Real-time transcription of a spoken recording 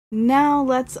Now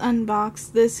let's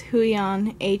unbox this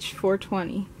HUION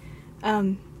H420.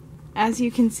 As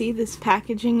you can see, this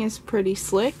packaging is pretty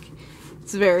slick.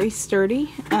 It's very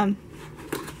sturdy. And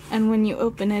when you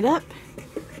open it up,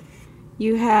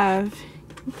 you have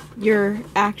your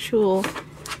actual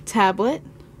tablet.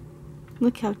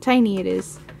 Look how tiny it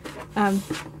is.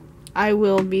 I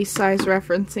will be size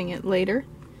referencing it later.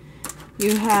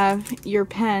 You have your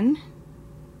pen.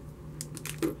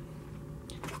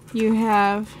 You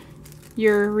have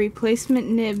your replacement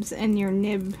nibs and your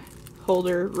nib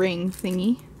holder ring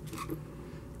thingy.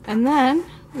 And then,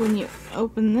 when you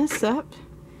open this up,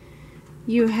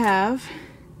 you have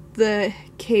the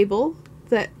cable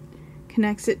that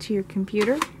connects it to your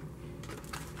computer.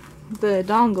 The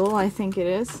dongle, I think it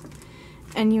is.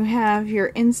 And you have your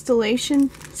installation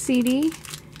CD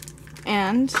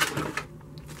and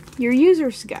your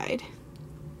user's guide.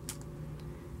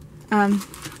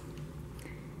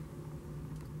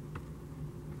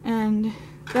 And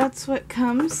that's what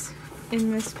comes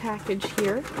in this package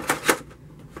here.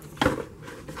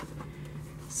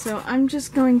 So I'm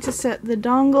just going to set the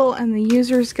dongle and the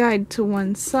user's guide to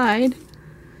one side,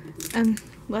 and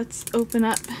let's open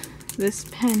up this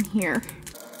pen here.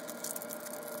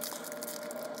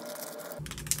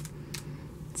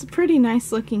 It's a pretty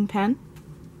nice looking pen.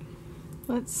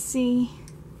 Let's see.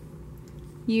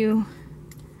 You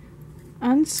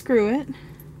unscrew it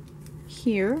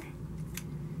here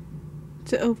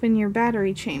to open your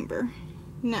battery chamber.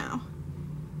 Now,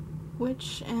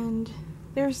 which end?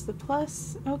 There's the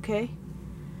plus. Okay.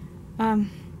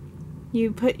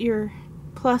 You put your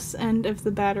plus end of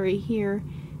the battery here,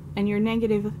 and your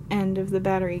negative end of the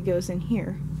battery goes in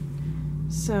here.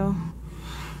 So,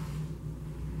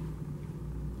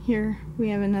 here we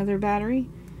have another battery,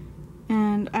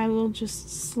 and I will just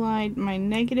slide my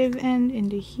negative end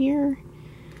into here,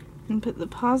 and put the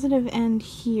positive end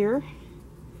here,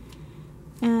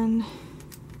 and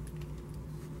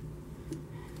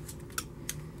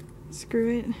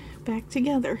screw it back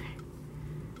together.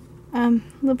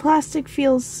 The plastic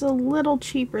feels a little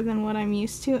cheaper than what I'm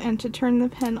used to, and to turn the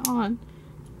pen on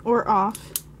or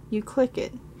off, you click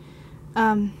it.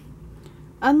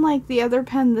 Unlike the other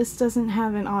pen, this doesn't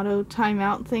have an auto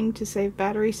timeout thing to save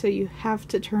battery, so you have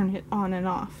to turn it on and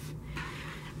off.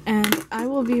 And I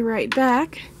will be right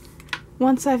back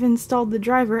once I've installed the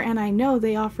driver, and I know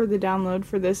they offer the download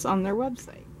for this on their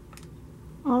website.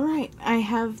 Alright, I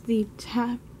have the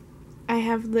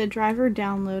driver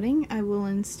downloading. I will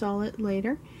install it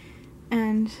later.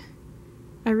 And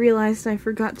I realized I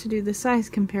forgot to do the size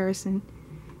comparison.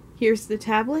 Here's the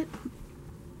tablet.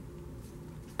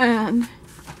 And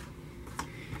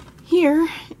here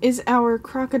is our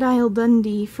Crocodile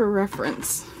Dundee for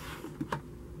reference.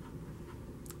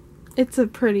 It's a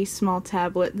pretty small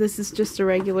tablet. This is just a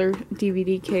regular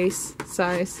DVD case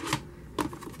size.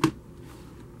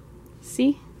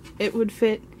 See? It would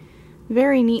fit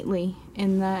very neatly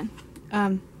in that.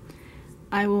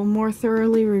 I will more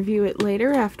thoroughly review it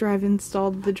later after I've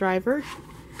installed the driver.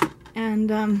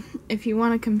 And if you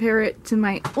want to compare it to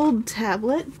my old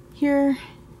tablet, here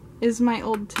is my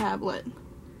old tablet.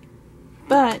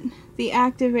 But the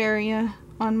active area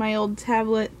on my old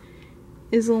tablet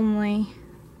is only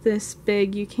this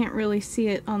big. You can't really see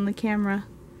it on the camera.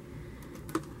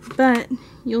 But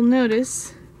you'll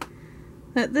notice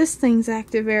that this thing's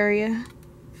active area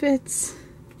fits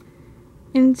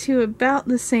into about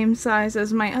the same size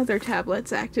as my other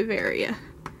tablet's active area.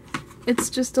 It's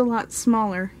just a lot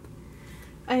smaller.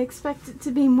 I expect it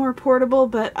to be more portable,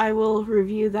 but I will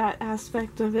review that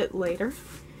aspect of it later.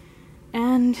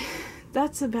 And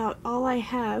that's about all I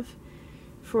have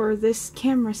for this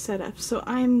camera setup, so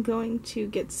I'm going to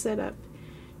get set up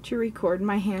to record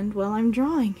my hand while I'm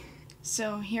drawing.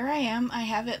 So here I am. I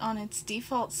have it on its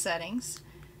default settings.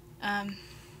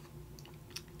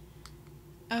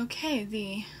 Okay,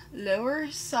 the lower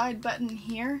side button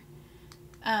here,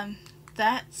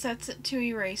 that sets it to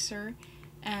eraser,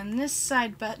 and this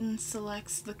side button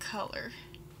selects the color.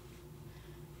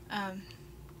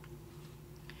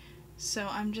 So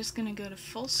I'm just going to go to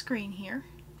full screen here,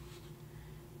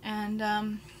 and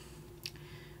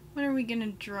what are we going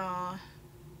to draw?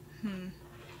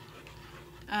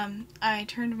 I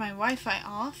turned my Wi-Fi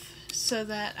off so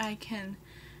that I can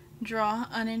draw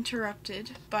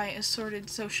uninterrupted by assorted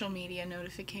social media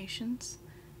notifications.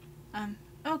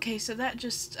 Okay, so that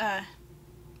just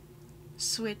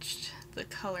switched the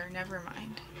color, never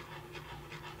mind.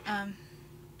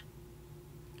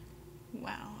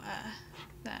 Wow,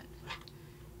 that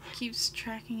keeps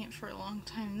tracking it for a long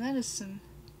time. That is some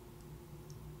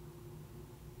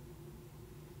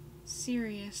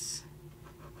serious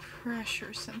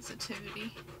pressure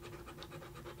sensitivity.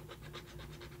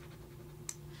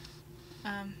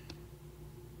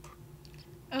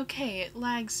 Okay, it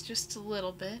lags just a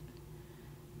little bit.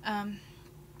 I'm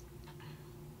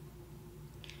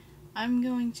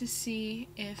going to see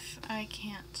if I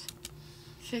can't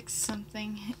fix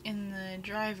something in the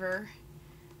driver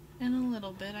in a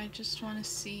little bit. I just want to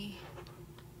see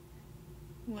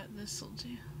what this will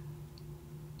do.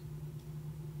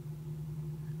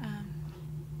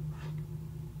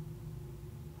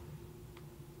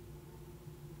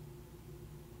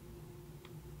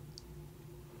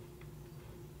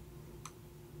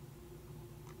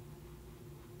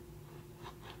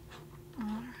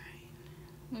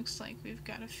 Looks like we've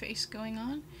got a face going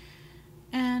on,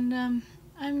 and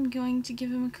I'm going to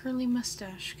give him a curly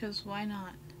mustache, because why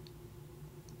not?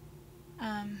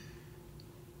 And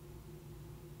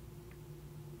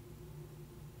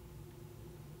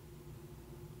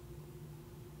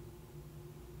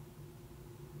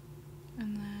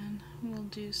then we'll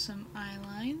do some eye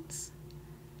lines,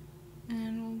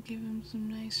 and we'll give him some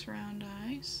nice round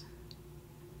eyes.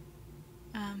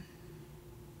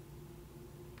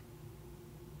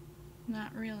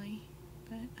 Not really,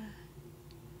 but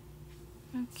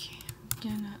okay, I'm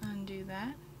gonna undo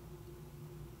that.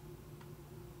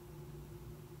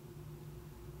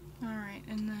 Alright,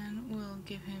 and then we'll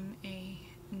give him a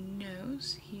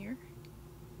nose here.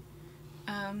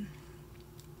 And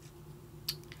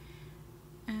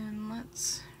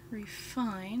let's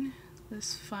refine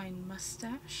this fine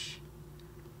mustache.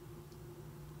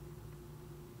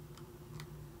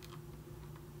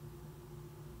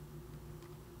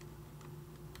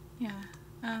 Yeah,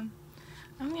 I'm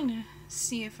gonna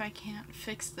see if I can't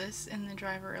fix this in the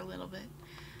driver a little bit.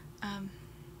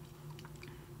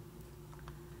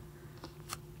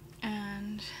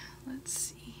 And let's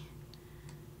see.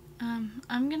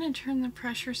 I'm gonna turn the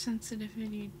pressure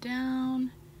sensitivity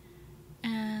down,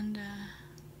 and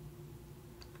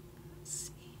let's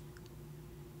see.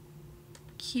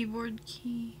 Keyboard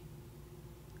key.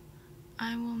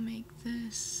 I will make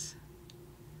this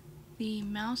the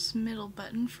mouse middle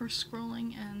button for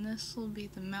scrolling, and this will be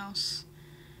the mouse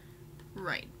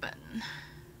right button.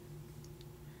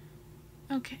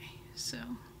 Okay, so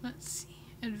let's see.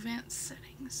 Advanced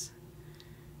settings.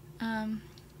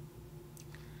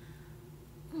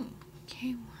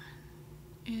 K1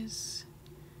 is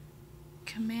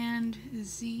Command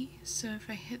Z, so if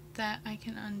I hit that I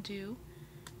can undo.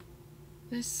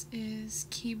 This is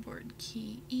keyboard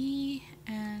key E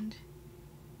and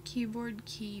keyboard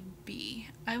key B.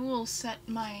 I will set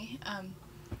my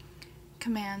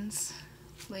commands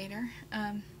later.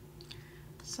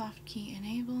 Soft key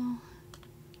enable,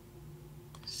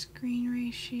 screen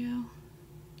ratio.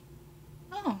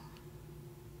 Oh,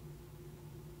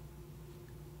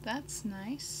 that's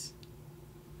nice.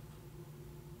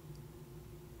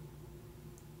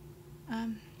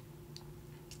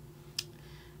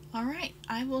 Alright,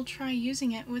 I will try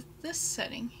using it with this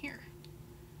setting here.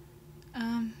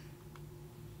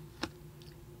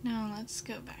 Now let's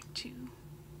go back to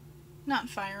not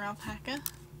Fire Alpaca.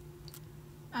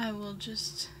 I will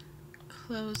just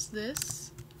close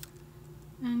this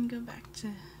and go back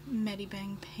to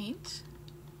Medibang Paint.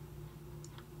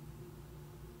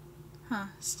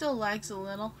 Still lags a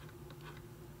little.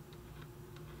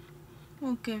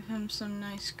 We'll give him some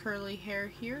nice curly hair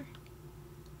here.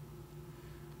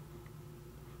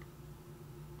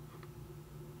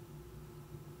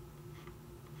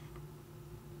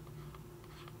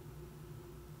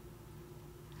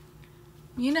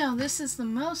 You know, this is the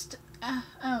most,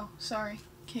 oh, sorry,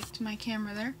 kicked my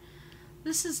camera there.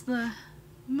 This is the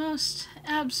most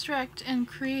abstract and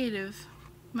creative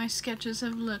my sketches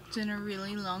have looked in a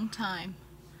really long time.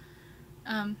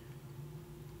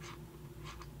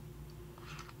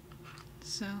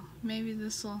 So maybe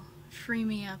this will free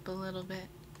me up a little bit.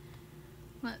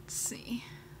 Let's see.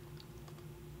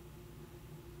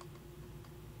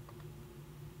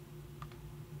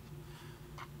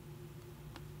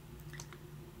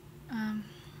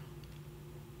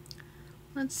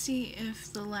 Let's see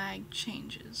if the lag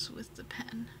changes with the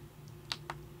pen.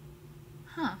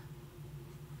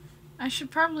 I should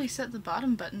probably set the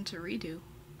bottom button to redo.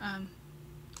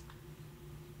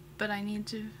 But I need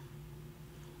to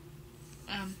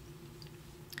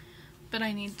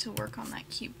work on that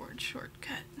keyboard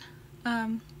shortcut.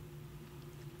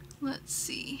 Let's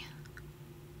see.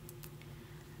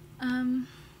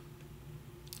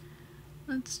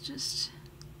 Let's just...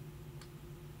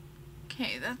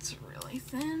 Okay, that's really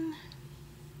thin.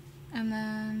 And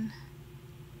then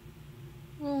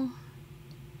we'll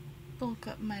bulk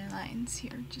up my lines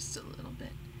here just a little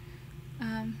bit.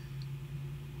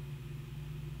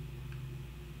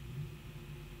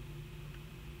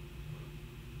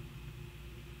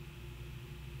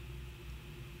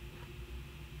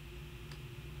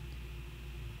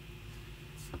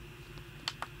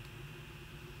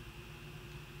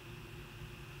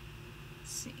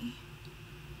 see.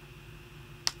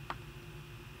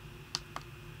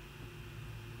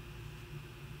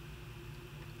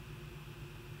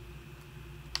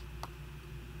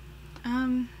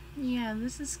 Yeah,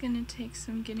 this is gonna take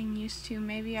some getting used to.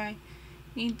 Maybe I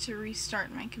need to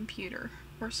restart my computer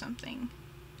or something.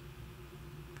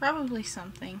 Probably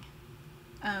something.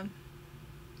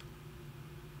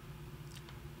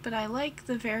 But I like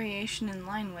the variation in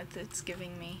line width it's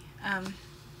giving me.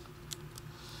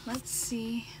 Let's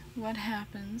see what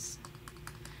happens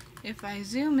if I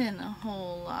zoom in a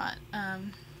whole lot.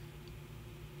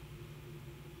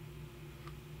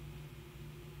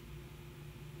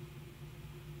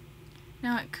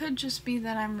 Now it could just be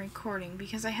that I'm recording,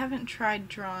 because I haven't tried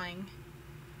drawing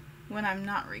when I'm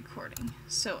not recording.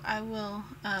 So I will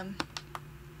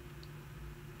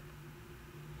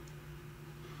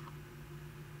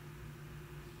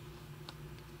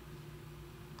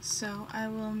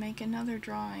make another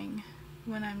drawing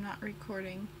when I'm not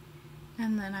recording,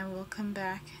 and then I will come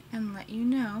back and let you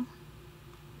know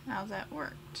how that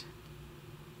worked.